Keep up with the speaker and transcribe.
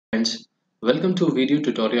Friends, welcome to a video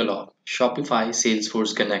tutorial of Shopify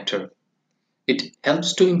Salesforce Connector. It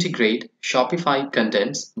helps to integrate Shopify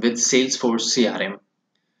contents with Salesforce CRM.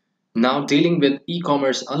 Now dealing with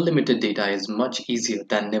e-commerce unlimited data is much easier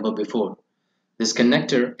than never before. This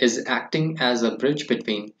connector is acting as a bridge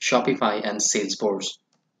between Shopify and Salesforce.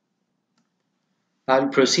 I'll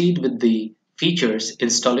proceed with the features,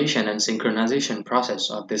 installation and synchronization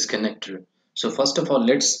process of this connector. So first of all,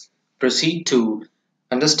 let's proceed to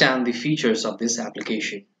understand the features of this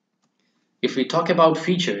application. If we talk about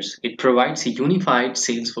features, it provides a unified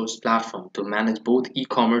Salesforce platform to manage both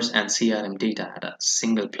e-commerce and CRM data at a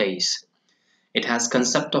single place. It has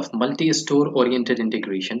concept of multi-store oriented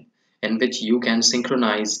integration in which you can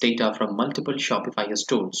synchronize data from multiple Shopify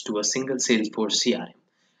stores to a single Salesforce CRM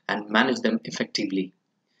and manage them effectively,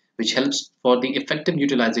 which helps for the effective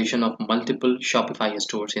utilization of multiple Shopify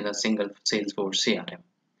stores in a single Salesforce CRM.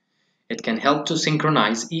 It can help to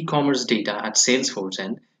synchronize e-commerce data at Salesforce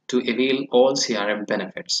end to avail all CRM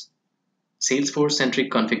benefits.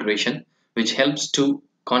 Salesforce-centric configuration, which helps to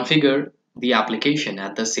configure the application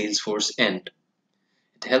at the Salesforce end.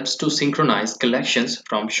 It helps to synchronize collections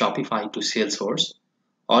from Shopify to Salesforce,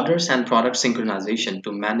 orders and product synchronization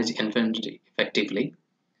to manage inventory effectively,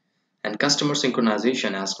 and customer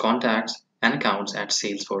synchronization as contacts and accounts at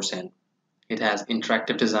Salesforce end. It has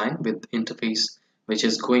interactive design with interface which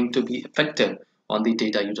is going to be effective on the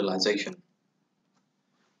data utilization.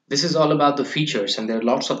 This is all about the features, and there are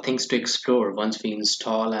lots of things to explore once we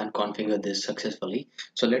install and configure this successfully.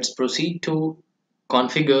 So let's proceed to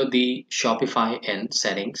configure the Shopify end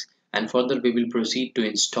settings, and further we will proceed to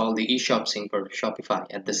install the eShop sync for Shopify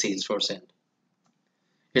at the Salesforce end.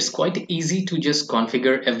 It's quite easy to just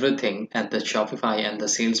configure everything at the Shopify and the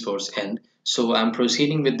Salesforce end. So I'm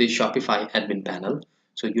proceeding with the Shopify admin panel.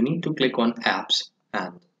 So you need to click on apps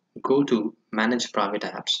and go to manage private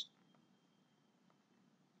apps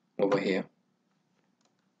over here.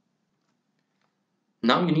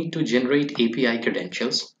 Now you need to generate API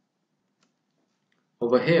credentials.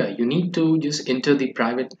 Over here, you need to just enter the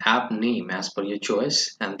private app name as per your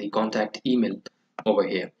choice and the contact email over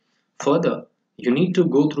here. Further, you need to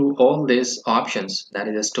go through all these options, that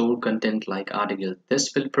is a store content like article.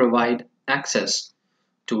 This will provide access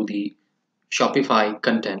to the Shopify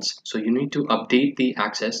contents. So you need to update the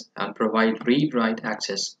access and provide read write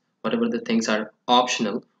access. Whatever the things are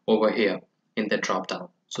optional over here in the drop down.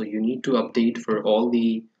 So you need to update for all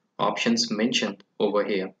the options mentioned over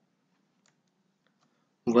here.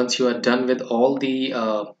 Once you are done with all the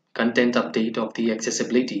content update of the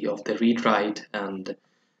accessibility of the read write and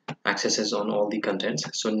accesses on all the contents,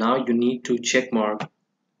 so now you need to check mark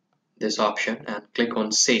this option and click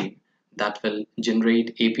on save. That will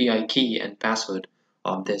generate API key and password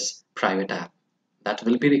of this private app that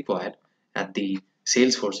will be required at the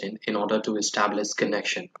Salesforce in order to establish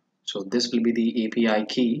connection. So this will be the API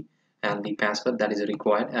key and the password that is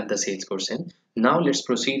required at the Salesforce end. Now let's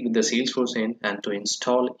proceed with the Salesforce end and to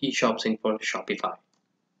install eShop sync for Shopify.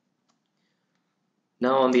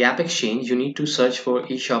 Now on the App Exchange, you need to search for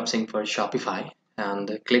eShop sync for Shopify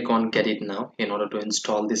and click on get it now in order to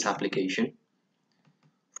install this application.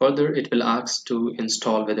 Further, it will ask to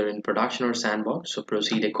install whether in production or sandbox, so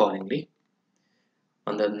proceed accordingly.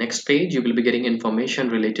 On the next page, you will be getting information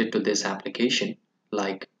related to this application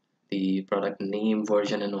like the product name,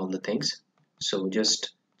 version and all the things. So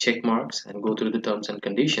just check marks and go through the terms and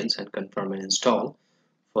conditions and confirm and install.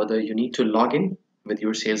 Further, you need to log in with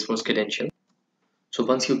your Salesforce credential. So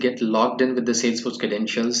once you get logged in with the Salesforce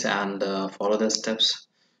credentials and follow the steps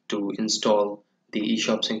to install the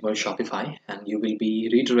eShop sync for Shopify, and you will be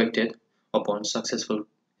redirected upon successful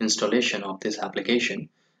installation of this application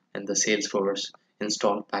in the Salesforce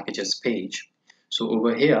install packages page. So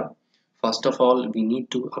over here, first of all, we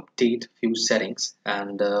need to update few settings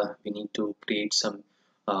and we need to create some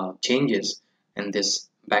changes in this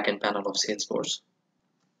backend panel of Salesforce.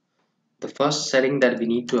 The first setting that we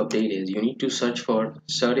need to update is you need to search for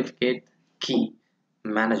certificate key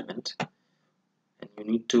management, and you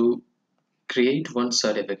need to create one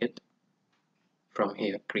certificate from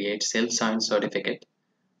here, create self-signed certificate,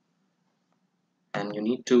 and you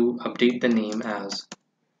need to update the name as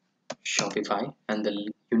Shopify and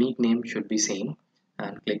the unique name should be same,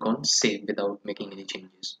 and click on save without making any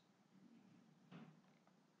changes.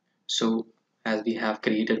 So as we have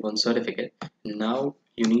created one certificate, now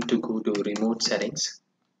you need to go to remote settings,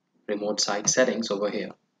 remote site settings over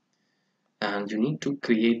here, and you need to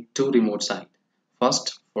create two remote sites.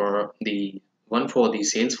 First for the one for the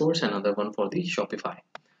Salesforce, another one for the Shopify.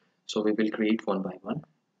 So we will create one by one.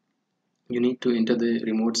 You need to enter the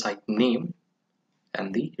remote site name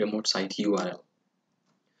and the remote site URL.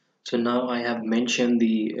 So now I have mentioned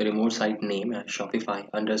the remote site name as Shopify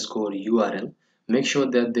underscore URL. Make sure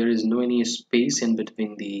that there is no any space in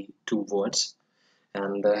between the two words.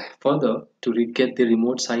 And further, to get the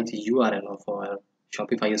remote site URL of our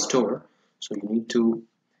Shopify store, so you need to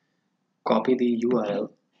copy the URL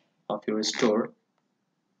of your store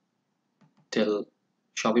till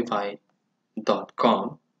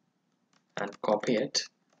shopify.com and copy it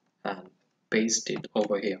and paste it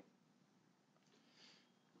over here.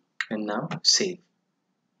 And now save.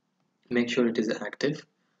 Make sure it is active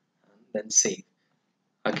and then save.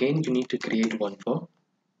 Again, you need to create one for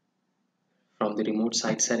from the remote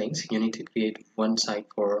site settings. You need to create one site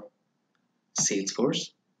for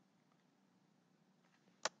Salesforce.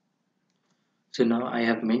 So now I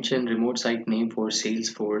have mentioned remote site name for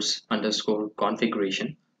Salesforce underscore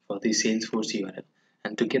configuration for the Salesforce URL.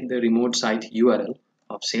 And to get the remote site URL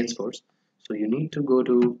of Salesforce, so you need to go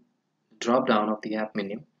to drop down of the app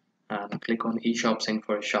menu and click on eShop Sync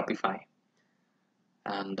for Shopify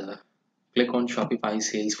and click on Shopify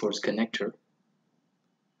Salesforce connector.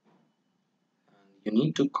 You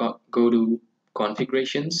need to go to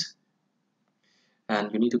configurations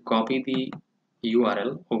and you need to copy the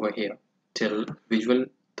URL over here till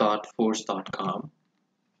visual.force.com,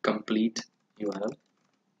 complete URL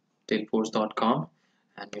till force.com,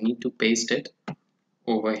 and you need to paste it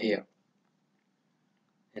over here.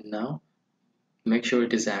 And now make sure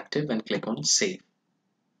it is active and click on save.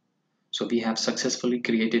 So we have successfully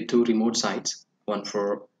created two remote sites, one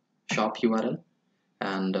for shop URL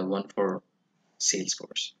and one for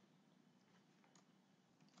Salesforce.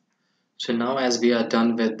 So now as we are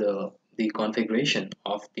done with the configuration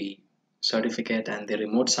of the certificate and the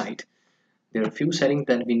remote site, there are a few settings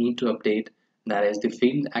that we need to update, that is the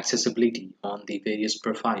field accessibility on the various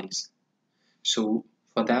profiles. So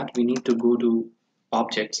for that we need to go to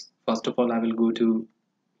objects. First of all, I will go to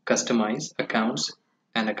customize accounts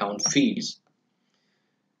and account fields,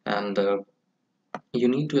 and you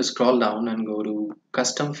need to scroll down and go to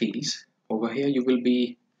custom fields. Over here you will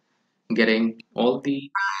be getting all the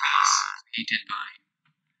fields created by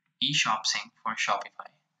eShop Sync for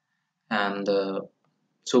Shopify, and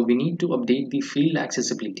so we need to update the field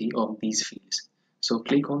accessibility of these fields. So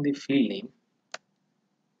click on the field name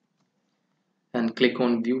and click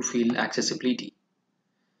on view field accessibility,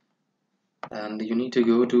 and you need to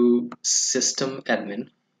go to system admin,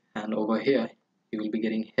 and over here you will be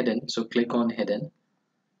getting hidden. So click on hidden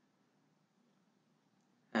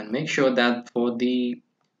and make sure that for the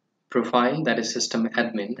profile, that is system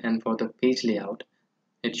admin, and for the page layout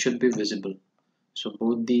it should be visible. So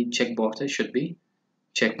both the checkboxes should be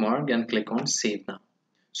check mark and click on save now.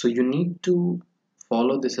 So you need to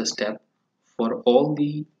follow this step for all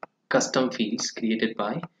the custom fields created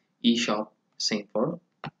by eShop Sync for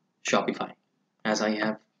Shopify, as I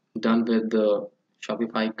have done with the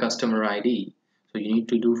Shopify customer ID. So you need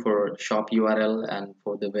to do for shop URL and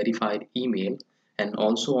for the verified email, and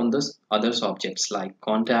also on this other objects like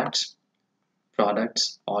contacts,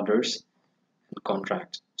 products, orders, and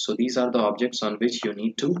contracts. So these are the objects on which you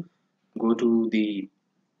need to go to the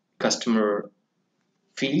customer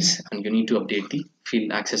fields and you need to update the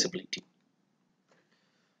field accessibility.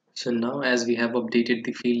 So now as we have updated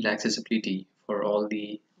the field accessibility for all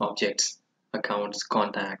the objects, accounts,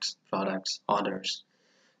 contacts, products, orders,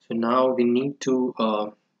 so now we need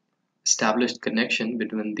to establish connection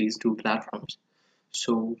between these two platforms.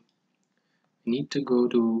 So we need to go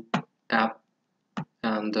to app,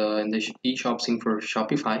 and in the eShop Sync for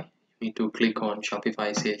Shopify you need to click on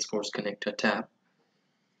Shopify Salesforce Connector tab.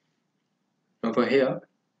 Over here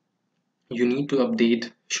you need to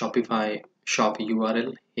update Shopify shop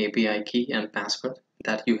URL, API key, and password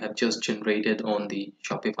that you have just generated on the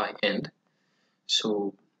Shopify end.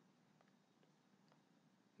 So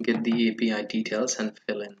get the API details and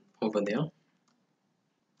fill in over there,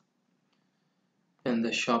 and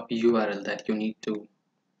the shop URL that you need to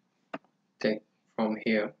take from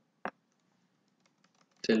here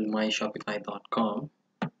till myshopify.com,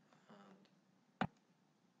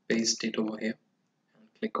 paste it over here and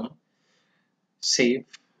click on save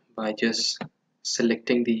by just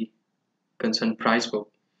selecting the concerned price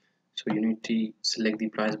book. So you need to select the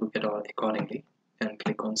price book at all accordingly and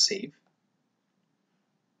click on save,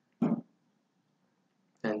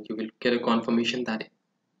 and you will get a confirmation that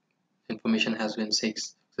information has been saved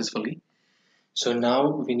successfully. So now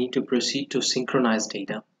we need to proceed to synchronize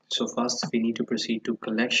data. So first we need to proceed to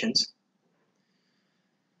collections,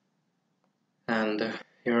 and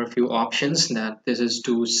here are a few options. That this is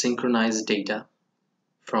to synchronize data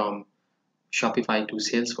from Shopify to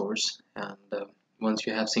Salesforce, and once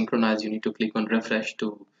you have synchronized you need to click on refresh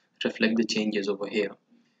to reflect the changes over here.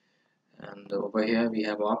 and over here we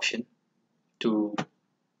have option to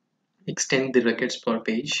extend the records per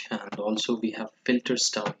page, and also we have filters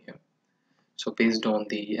down here. So based on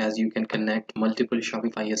the, as you can connect multiple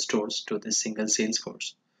Shopify stores to this single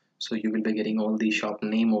Salesforce, so you will be getting all the shop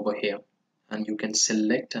name over here, and you can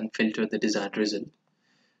select and filter the desired result.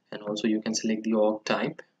 And also you can select the org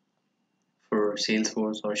type for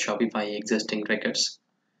Salesforce or Shopify existing records,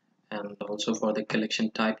 and also for the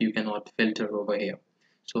collection type you cannot filter over here.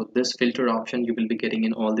 So this filter option you will be getting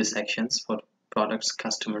in all the sections for products,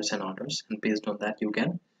 customers and orders, and based on that you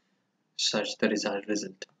can search the desired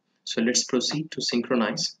result. So let's proceed to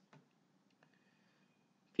synchronize.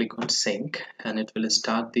 Click on sync and it will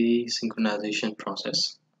start the synchronization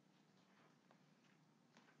process.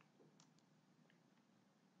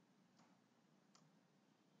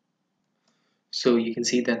 So you can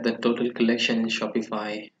see that the total collection in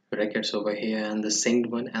Shopify records over here, and the synced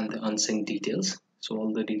one and the unsynced details. So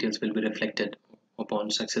all the details will be reflected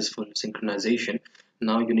upon successful synchronization.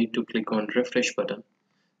 Now you need to click on refresh button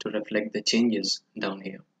to reflect the changes down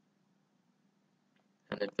here,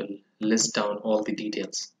 and it will list down all the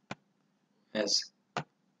details as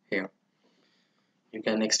here. You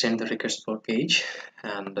can extend the records per page,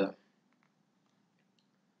 and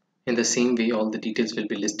in the same way all the details will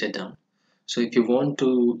be listed down. So if you want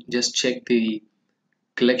to just check the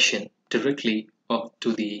collection directly up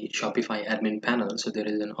to the Shopify admin panel, so there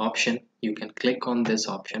is an option, you can click on this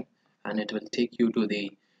option and it will take you to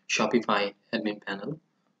the Shopify admin panel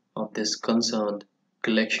of this concerned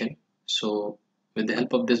collection. So with the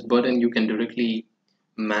help of this button you can directly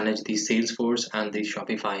manage the Salesforce and the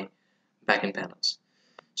Shopify backend panels.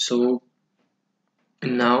 So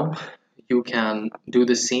now you can do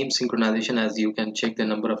the same synchronization, as you can check the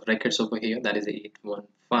number of records over here, that is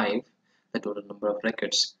 815, the total number of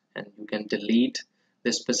records, and you can delete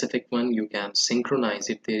the specific one. You can synchronize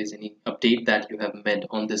if there is any update that you have made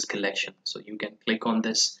on this collection. So you can click on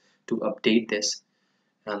this to update this,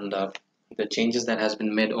 and the changes that has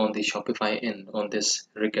been made on the Shopify end on this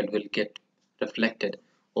record will get reflected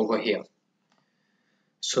over here.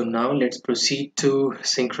 So now let's proceed to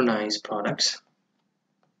synchronize products.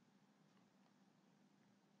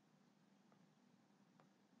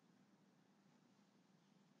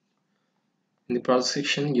 In the product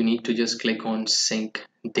section, you need to just click on sync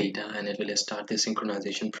data and it will start the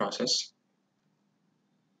synchronization process.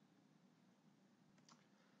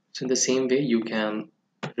 So in the same way, you can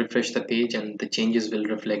refresh the page and the changes will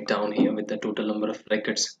reflect down here with the total number of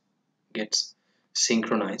records gets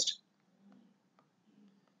synchronized.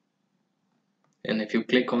 And if you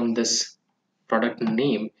click on this product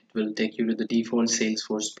name, it will take you to the default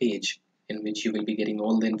Salesforce page, in which you will be getting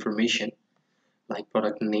all the information like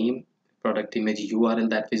product name, product image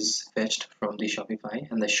URL that is fetched from the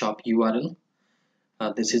Shopify, and the shop URL.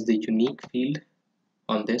 This is the unique field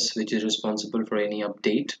on this, which is responsible for any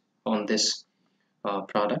update on this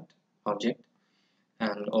product object,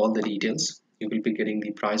 and all the details. You will be getting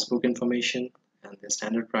the price book information and the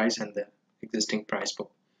standard price and the existing price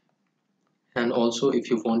book. And also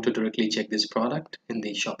if you want to directly check this product in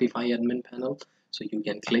the Shopify admin panel, so you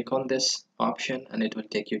can click on this option and it will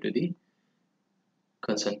take you to the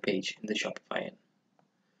concerned page in the Shopify end.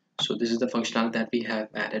 So this is the functionality that we have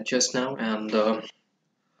added just now, and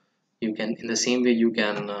you can, in the same way, you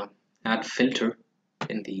can add filter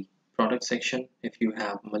in the product section if you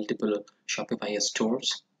have multiple Shopify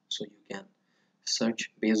stores. So you can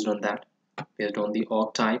search based on that, based on the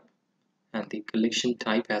org type and the collection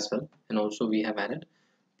type as well. And also we have added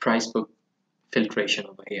price book filtration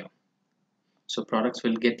over here. So products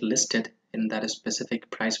will get listed in that specific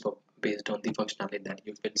price book based on the functionality that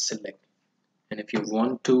you will select. And if you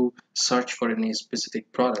want to search for any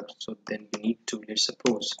specific product, so then you need to, let's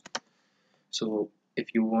suppose, so if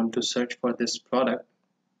you want to search for this product,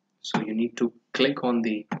 so you need to click on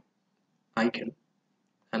the icon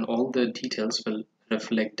and all the details will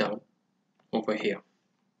reflect down over here.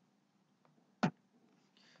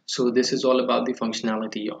 So this is all about the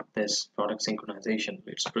functionality of this product synchronization.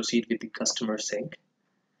 Let's proceed with the customer sync.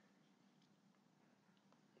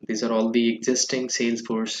 These are all the existing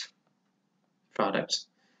Salesforce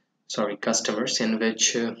customers in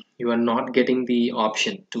which you are not getting the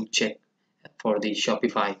option to check for the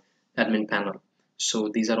Shopify admin panel. So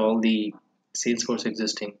these are all the Salesforce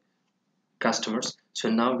existing customers. So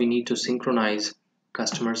now we need to synchronize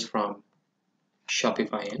customers from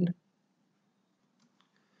Shopify end.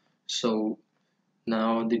 So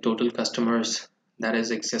now the total customers that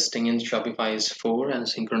is existing in Shopify is 4 and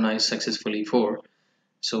synchronized successfully 4.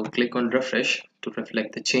 So click on refresh to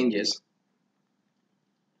reflect the changes.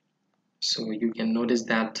 So you can notice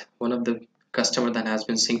that one of the customer that has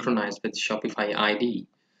been synchronized with Shopify ID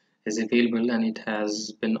is available, and it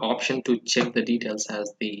has been option to check the details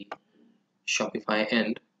as the Shopify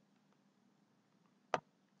end.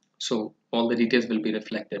 So all the details will be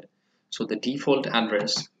reflected. So the default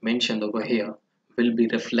address mentioned over here will be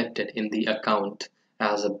reflected in the account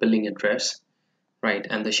as a billing address, right?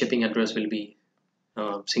 And the shipping address will be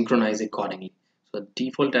synchronized accordingly. So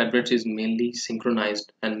default address is mainly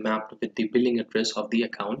synchronized and mapped with the billing address of the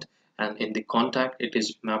account, and in the contact it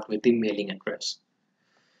is mapped with the mailing address.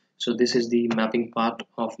 So this is the mapping part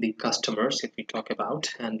of the customers if we talk about,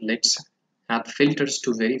 and let's add filters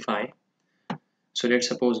to verify. So let's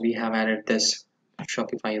suppose we have added this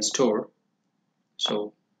Shopify store.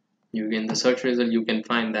 So you in the search result you can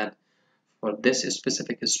find that for this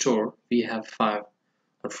specific store we have 5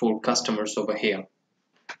 or 4 customers over here.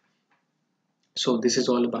 So this is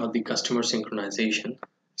all about the customer synchronization.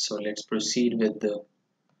 So let's proceed with the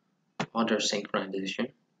order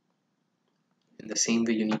synchronization. In the same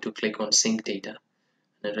way, you need to click on sync data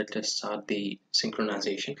and it will start the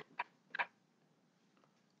synchronization.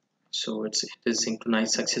 So it is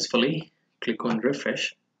synchronized successfully. Click on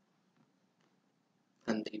refresh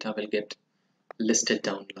and data will get listed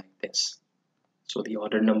down like this. So the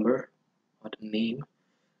order number, order name,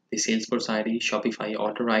 the Salesforce ID, Shopify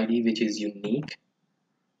order ID which is unique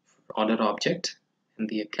for order object, and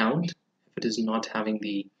the account. If it is not having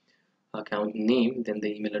the account name, then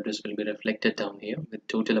the email address will be reflected down here with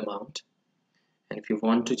total amount. And if you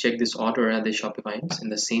want to check this order at the Shopify, in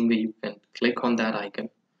the same way you can click on that icon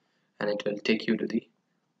and it will take you to the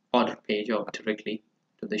order page or directly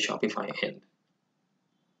to the Shopify end.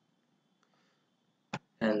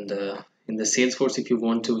 And in the Salesforce, if you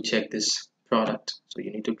want to check this product, so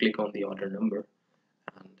you need to click on the order number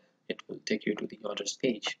and it will take you to the orders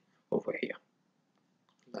page over here.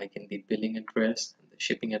 Like in the billing address and the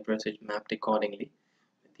shipping address is mapped accordingly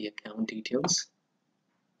with the account details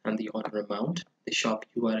and the order amount, the shop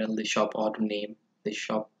URL, the shop order name, the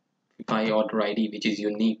Shopify order ID which is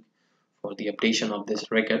unique for the updation of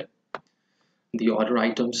this record. The order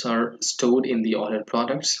items are stored in the order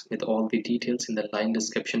products with all the details. In the line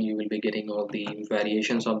description you will be getting all the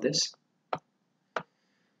variations of this.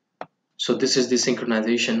 So this is the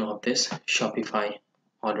synchronization of this Shopify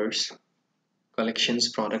orders, collections,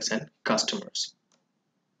 products and customers.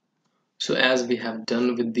 So as we have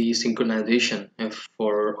done with the synchronization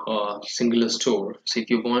for a singular store, so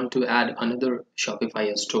if you want to add another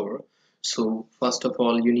Shopify store, so first of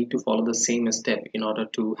all you need to follow the same step in order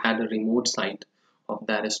to add a remote site of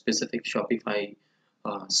that specific Shopify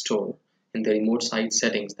store in the remote site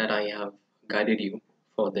settings that I have guided you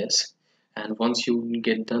for this. And once you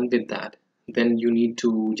get done with that, then you need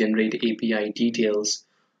to generate API details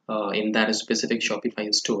in that specific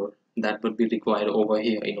Shopify store that would be required over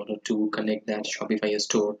here in order to connect that Shopify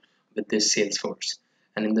store with this Salesforce.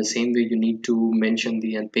 And in the same way, you need to mention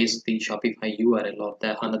the and paste the Shopify URL of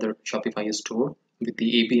that another Shopify store with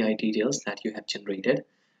the API details that you have generated.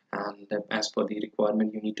 And as per the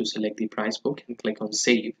requirement, you need to select the price book and click on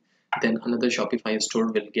save. Then another Shopify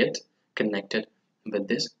store will get connected with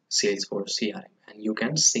this Salesforce CRM and you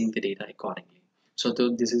can sync the data accordingly. So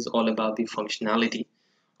this is all about the functionality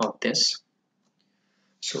of this.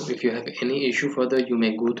 So if you have any issue further, you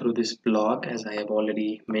may go through this blog, as I have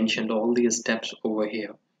already mentioned all the steps over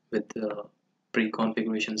here with the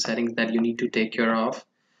pre-configuration settings that you need to take care of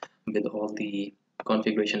with all the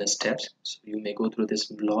configuration steps. So you may go through this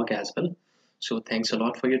blog as well. So thanks a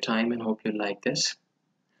lot for your time and hope you like this.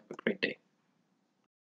 Have a great day.